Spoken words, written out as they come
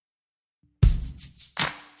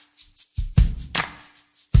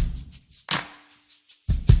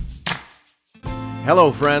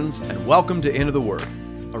Hello, friends, and welcome to Into the Word,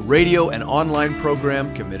 a radio and online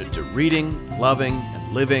program committed to reading, loving,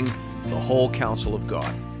 and living the whole counsel of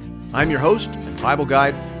God. I'm your host and Bible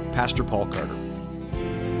guide, Pastor Paul Carter.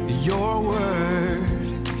 Your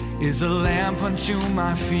word is a lamp unto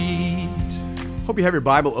my feet. Hope you have your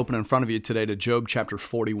Bible open in front of you today to Job chapter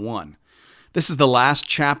 41. This is the last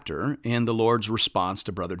chapter in the Lord's response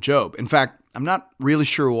to Brother Job. In fact, I'm not really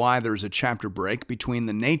sure why there's a chapter break between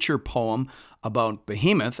the nature poem about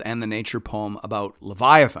Behemoth and the nature poem about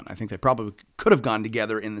Leviathan. I think they probably could have gone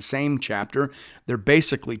together in the same chapter. They're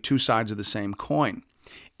basically two sides of the same coin.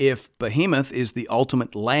 If Behemoth is the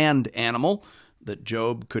ultimate land animal that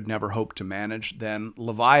Job could never hope to manage, then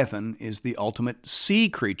Leviathan is the ultimate sea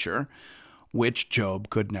creature which Job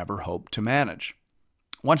could never hope to manage.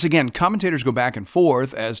 Once again, commentators go back and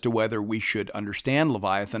forth as to whether we should understand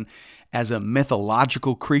Leviathan as a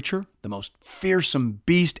mythological creature, the most fearsome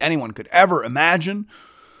beast anyone could ever imagine,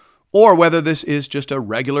 or whether this is just a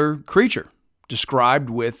regular creature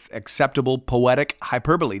described with acceptable poetic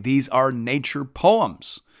hyperbole. These are nature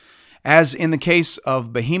poems. As in the case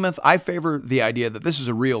of Behemoth, I favor the idea that this is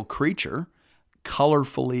a real creature,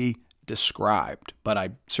 colorfully described, but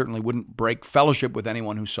I certainly wouldn't break fellowship with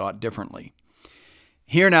anyone who saw it differently.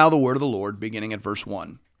 Hear now the word of the Lord, beginning at verse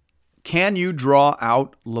 1. Can you draw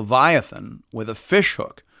out Leviathan with a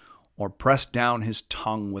fishhook, or press down his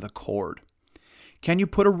tongue with a cord? Can you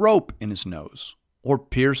put a rope in his nose, or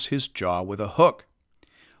pierce his jaw with a hook?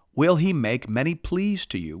 Will he make many pleas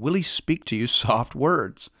to you? Will he speak to you soft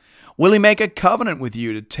words? Will he make a covenant with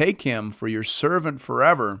you to take him for your servant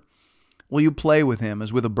forever? Will you play with him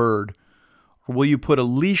as with a bird, or will you put a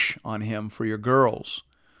leash on him for your girls?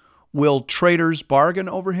 Will traders bargain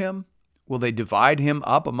over him? Will they divide him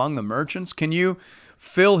up among the merchants? Can you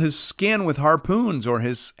fill his skin with harpoons or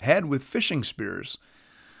his head with fishing spears?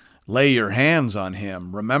 Lay your hands on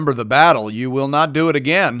him. Remember the battle. You will not do it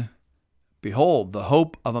again. Behold, the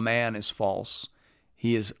hope of a man is false.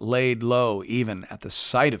 He is laid low even at the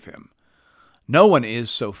sight of him. No one is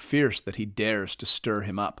so fierce that he dares to stir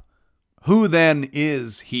him up. Who then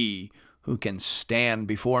is he who can stand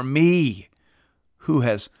before me? Who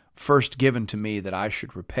has first given to me that I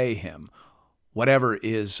should repay him? Whatever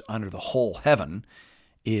is under the whole heaven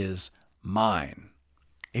is mine.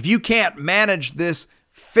 If you can't manage this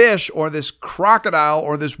fish or this crocodile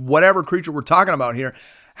or this whatever creature we're talking about here,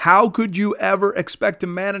 how could you ever expect to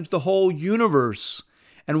manage the whole universe?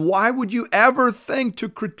 And why would you ever think to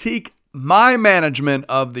critique my management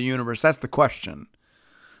of the universe? That's the question.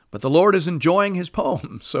 But the Lord is enjoying his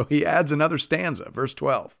poem, so he adds another stanza, verse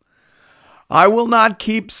 12. I will not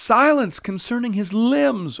keep silence concerning his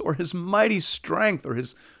limbs or his mighty strength or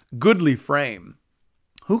his goodly frame.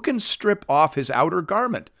 Who can strip off his outer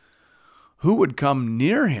garment? Who would come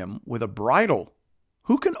near him with a bridle?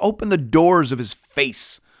 Who can open the doors of his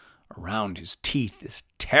face? Around his teeth is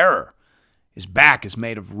terror. His back is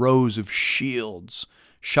made of rows of shields,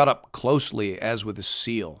 shut up closely as with a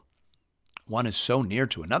seal. One is so near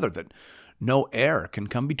to another that no air can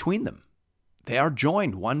come between them. They are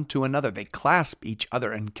joined one to another. They clasp each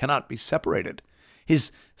other and cannot be separated.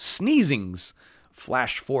 His sneezings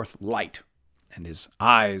flash forth light, and his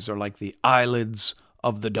eyes are like the eyelids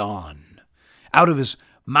of the dawn. Out of his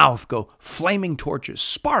mouth go flaming torches.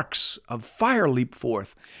 Sparks of fire leap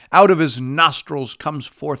forth. Out of his nostrils comes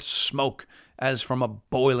forth smoke as from a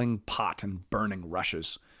boiling pot and burning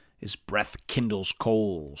rushes. His breath kindles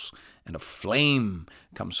coals, and a flame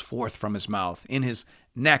comes forth from his mouth. In his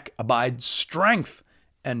neck abides strength,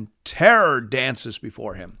 and terror dances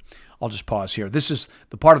before him. I'll just pause here. This is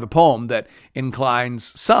the part of the poem that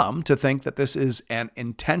inclines some to think that this is an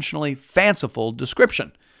intentionally fanciful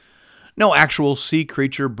description. No actual sea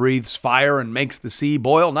creature breathes fire and makes the sea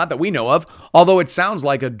boil, not that we know of, although it sounds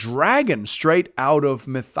like a dragon straight out of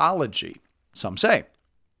mythology, some say.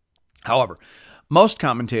 However, most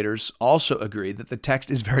commentators also agree that the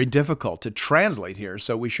text is very difficult to translate here,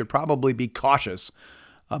 so we should probably be cautious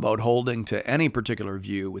about holding to any particular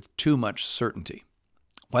view with too much certainty.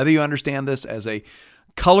 Whether you understand this as a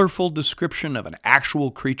colorful description of an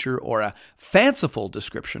actual creature or a fanciful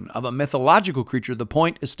description of a mythological creature, the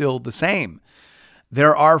point is still the same.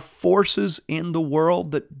 There are forces in the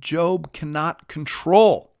world that Job cannot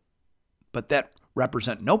control, but that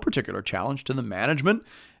represent no particular challenge to the management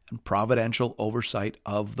and providential oversight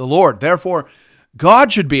of the Lord. Therefore,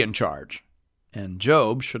 God should be in charge, and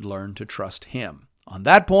Job should learn to trust him. On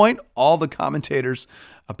that point, all the commentators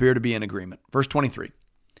appear to be in agreement. Verse 23.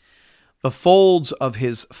 The folds of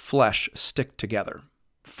his flesh stick together,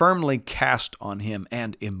 firmly cast on him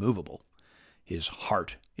and immovable. His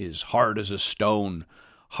heart is hard as a stone,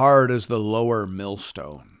 hard as the lower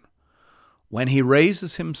millstone. When he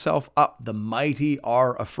raises himself up, the mighty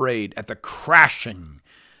are afraid. At the crashing,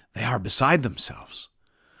 they are beside themselves.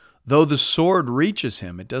 Though the sword reaches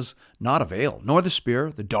him, it does not avail, nor the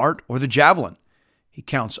spear, the dart, or the javelin. He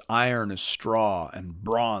counts iron as straw and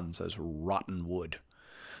bronze as rotten wood.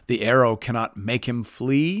 The arrow cannot make him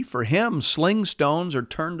flee. For him, sling stones are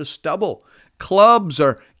turned to stubble. Clubs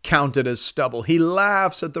are counted as stubble. He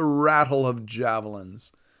laughs at the rattle of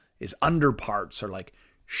javelins. His underparts are like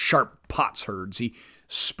sharp potsherds. He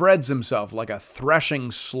spreads himself like a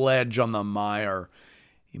threshing sledge on the mire.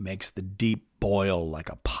 He makes the deep boil like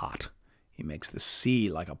a pot. He makes the sea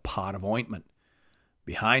like a pot of ointment.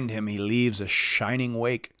 Behind him he leaves a shining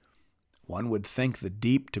wake. One would think the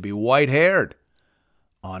deep to be white-haired.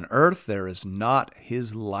 On earth there is not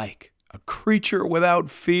his like, a creature without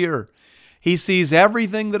fear. He sees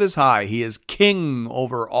everything that is high. He is king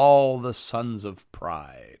over all the sons of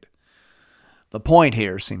pride. The point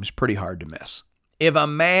here seems pretty hard to miss. If a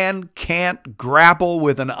man can't grapple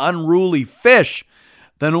with an unruly fish,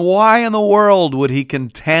 then why in the world would he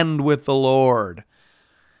contend with the Lord?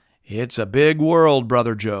 It's a big world,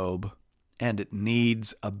 Brother Job, and it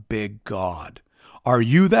needs a big God. Are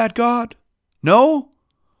you that God? No?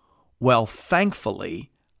 Well,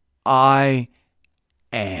 thankfully, I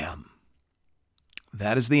am.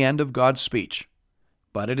 That is the end of God's speech,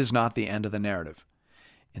 but it is not the end of the narrative.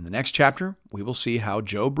 In the next chapter, we will see how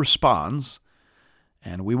Job responds,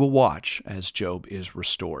 and we will watch as Job is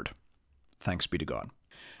restored. Thanks be to God.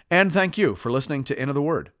 And thank you for listening to Into the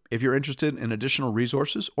Word. If you're interested in additional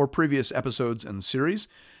resources or previous episodes and series,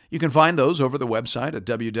 you can find those over the website at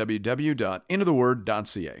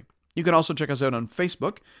www.intotheword.ca. You can also check us out on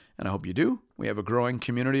Facebook, and I hope you do. We have a growing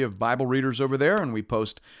community of Bible readers over there, and we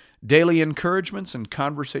post daily encouragements and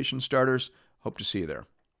conversation starters. Hope to see you there.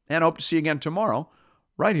 And I hope to see you again tomorrow,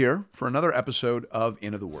 right here, for another episode of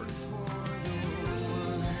Into the Word.